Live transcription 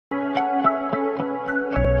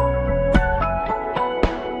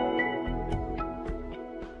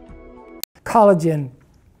collagen.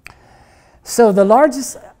 So the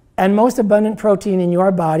largest and most abundant protein in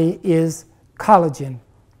your body is collagen.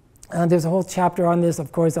 There's a whole chapter on this,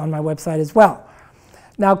 of course, on my website as well.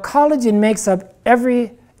 Now, collagen makes up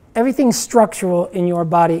everything structural in your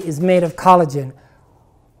body is made of collagen.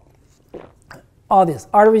 All this,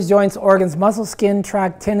 arteries, joints, organs, muscle, skin,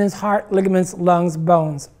 tract, tendons, heart, ligaments, lungs,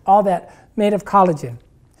 bones, all that made of collagen.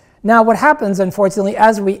 Now, what happens, unfortunately,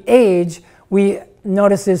 as we age, we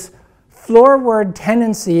notice this floorward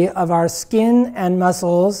tendency of our skin and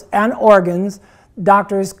muscles and organs.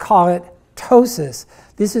 Doctors call it ptosis.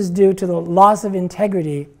 This is due to the loss of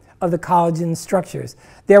integrity of the collagen structures.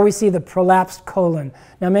 There we see the prolapsed colon.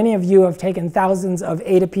 Now, many of you have taken thousands of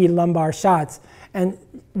A to P lumbar shots, and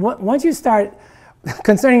once you start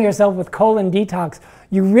concerning yourself with colon detox,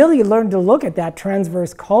 you really learn to look at that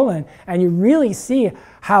transverse colon, and you really see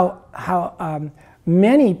how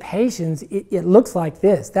many patients, it looks like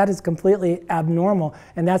this. That is completely abnormal,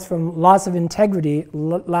 and that's from loss of integrity,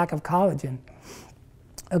 lack of collagen.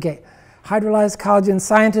 Okay, hydrolyzed collagen.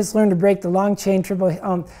 Scientists learn to break the long-chain triple.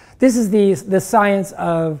 This is the science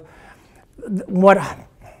of what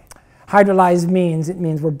hydrolyzed means. It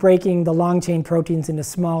means we're breaking the long-chain proteins into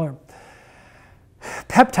smaller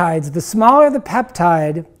peptides. The smaller the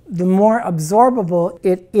peptide, the more absorbable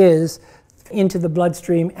it is into the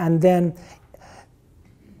bloodstream, and then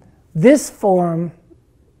this form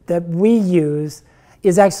that we use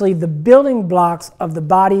is actually the building blocks of the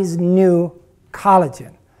body's new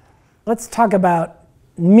collagen. Let's talk about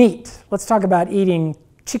meat. Let's talk about eating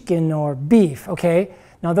chicken or beef, okay?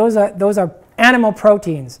 Now those are animal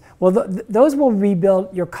proteins. Well, those will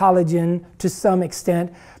rebuild your collagen to some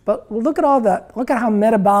extent, but look at how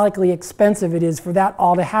metabolically expensive it is for that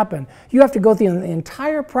all to happen. You have to go through the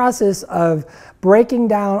entire process of breaking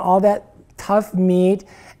down all that tough meat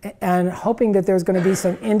and hoping that there's going to be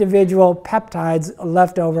some individual peptides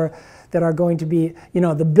left over that are going to be,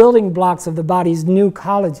 the building blocks of the body's new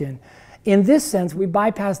collagen. In this sense, we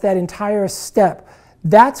bypass that entire step.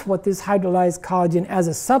 That's what this hydrolyzed collagen as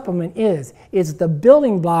a supplement is. It's the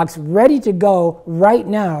building blocks ready to go right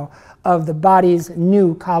now of the body's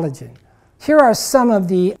new collagen. Here are some of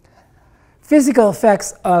the physical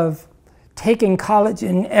effects of taking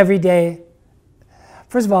collagen every day.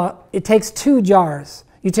 First of all, it takes 2 jars.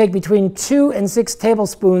 You take between 2 and 6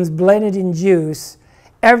 tablespoons blended in juice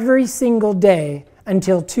every single day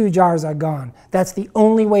until 2 jars are gone. That's the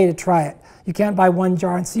only way to try it. You can't buy 1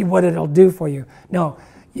 jar and see what it'll do for you. No,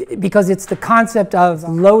 because it's the concept of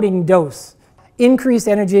loading dose. Increased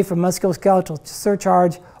energy from musculoskeletal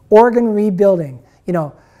surcharge, organ rebuilding.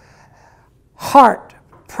 Heart,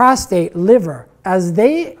 prostate, liver, as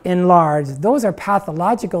they enlarge, those are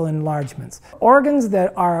pathological enlargements. Organs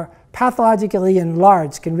that are pathologically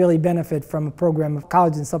enlarged can really benefit from a program of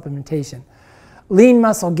collagen supplementation. Lean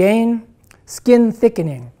muscle gain, skin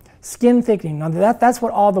thickening. Skin thickening, now that's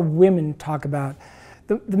what all the women talk about.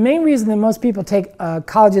 The main reason that most people take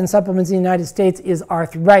collagen supplements in the United States is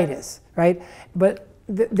arthritis, right? But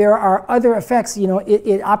there are other effects.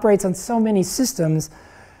 It operates on so many systems.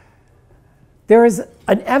 There is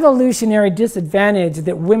an evolutionary disadvantage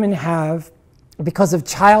that women have because of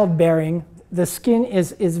childbearing. The skin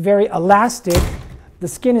is very elastic. The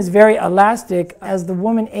skin is very elastic as the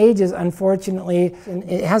woman ages, unfortunately, and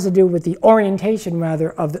it has to do with the orientation,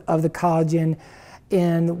 rather, of the collagen.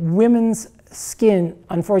 And women's skin,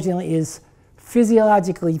 unfortunately, is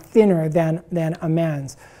physiologically thinner than a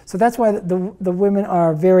man's. So that's why the women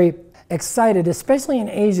are very excited, especially in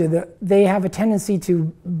Asia, that they have a tendency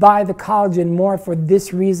to buy the collagen more for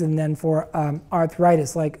this reason than for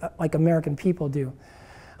arthritis, like American people do.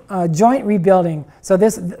 Joint rebuilding. So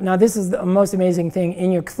this is the most amazing thing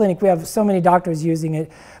in your clinic. We have so many doctors using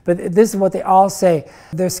it, but this is what they all say.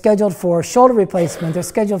 They're scheduled for shoulder replacement. They're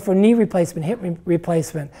scheduled for knee replacement, hip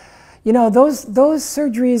replacement. Those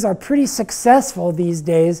surgeries are pretty successful these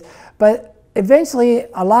days, but eventually,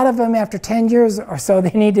 a lot of them, after 10 years or so, they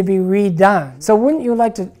need to be redone. So wouldn't you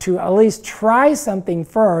like to at least try something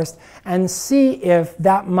first and see if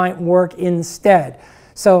that might work instead?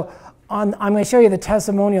 So I'm going to show you the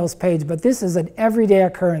testimonials page, but this is an everyday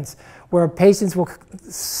occurrence where patients will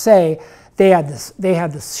say they had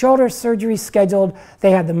the shoulder surgery scheduled,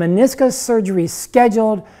 they had the meniscus surgery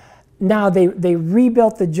scheduled, now they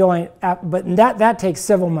rebuilt the joint, but that takes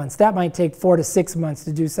several months. That might take 4 to 6 months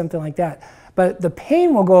to do something like that. But the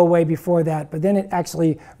pain will go away before that, but then it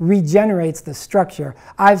actually regenerates the structure.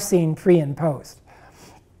 I've seen pre and post.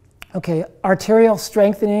 Okay, arterial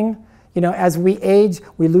strengthening. As we age,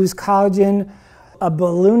 we lose collagen. A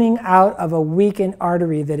ballooning out of a weakened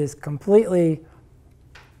artery that is can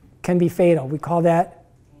be fatal. We call that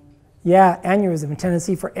Yeah, aneurysm, a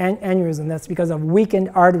tendency for aneurysm. That's because of weakened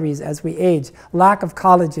arteries as we age, lack of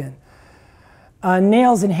collagen.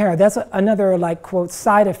 Nails and hair, that's another, like, quote,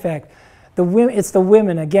 side effect. It's the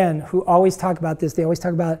women, again, who always talk about this. They always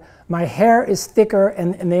talk about, my hair is thicker,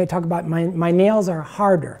 and they talk about, my nails are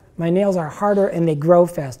harder. My nails are harder and they grow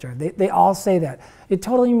faster. They all say that. It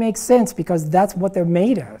totally makes sense because that's what they're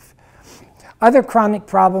made of. Other chronic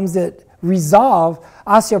problems that resolve: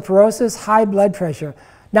 osteoporosis, high blood pressure.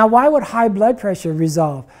 Now, why would high blood pressure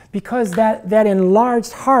resolve? Because that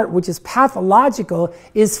enlarged heart, which is pathological,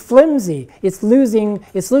 is flimsy. It's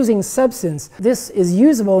losing substance. This is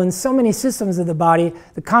usable in so many systems of the body.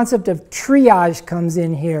 The concept of triage comes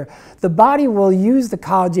in here. The body will use the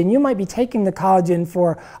collagen. You might be taking the collagen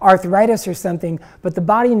for arthritis or something, but the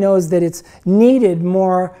body knows that it's needed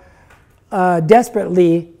more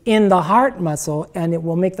desperately in the heart muscle, and it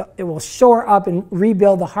will shore up and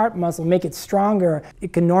rebuild the heart muscle, make it stronger.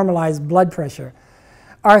 It can normalize blood pressure.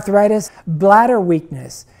 Arthritis, bladder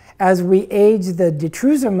weakness. As we age, the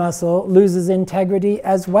detrusor muscle loses integrity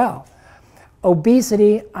as well.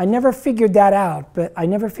 Obesity, I never figured that out, but I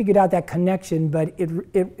never figured out that connection, but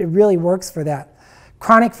it really works for that.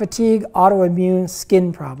 Chronic fatigue, autoimmune,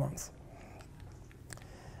 skin problems.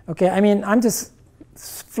 Okay, I mean, I'm just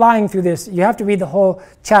flying through this. You have to read the whole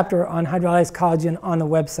chapter on hydrolyzed collagen on the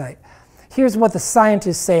website. Here's what the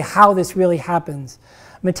scientists say how this really happens.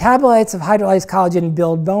 Metabolites of hydrolyzed collagen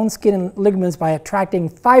build bone, skin, and ligaments by attracting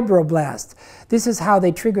fibroblasts. This is how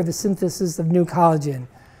they trigger the synthesis of new collagen.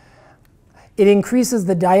 It increases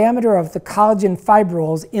the diameter of the collagen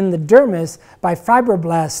fibrils in the dermis by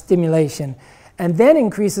fibroblast stimulation, and then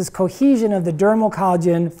increases cohesion of the dermal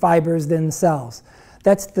collagen fibers themselves.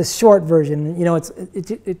 That's the short version. You know,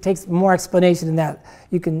 it takes more explanation than that.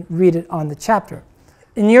 You can read it on the chapter.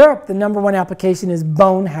 In Europe, the #1 application is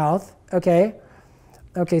bone health.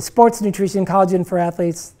 Okay, sports nutrition, collagen for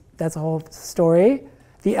athletes. That's a whole story.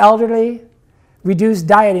 The elderly, reduced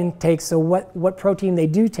diet intake. So what protein they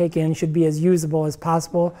do take in should be as usable as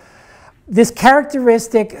possible. This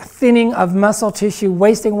characteristic thinning of muscle tissue,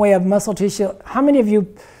 wasting away of muscle tissue. How many of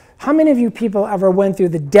you people ever went through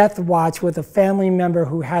the death watch with a family member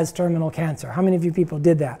who has terminal cancer? How many of you people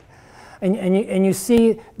did that? And you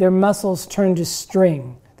see their muscles turn to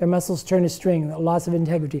string. Their muscles turn to string, the loss of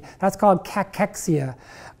integrity. That's called cachexia.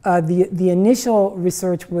 The initial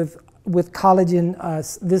research with collagen,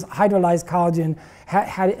 this hydrolyzed collagen,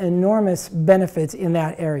 had enormous benefits in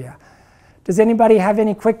that area. Does anybody have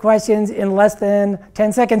any quick questions in less than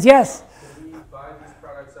 10 seconds? Yes?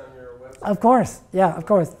 Of course, yeah, of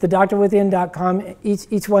course. thedoctorwithin.com,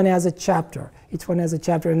 each one has a chapter. Each one has a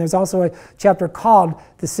chapter. And there's also a chapter called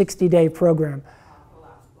the 60-Day Program.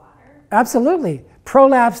 Prolapsed bladder? Absolutely.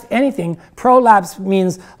 Prolapsed anything. Prolapse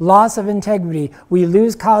means loss of integrity. We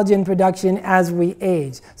lose collagen production as we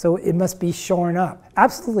age. So it must be shorn up.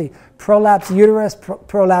 Absolutely. Prolapse uterus,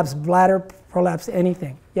 prolapse bladder, prolapse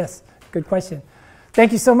anything. Yes, good question.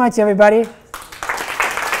 Thank you so much, everybody.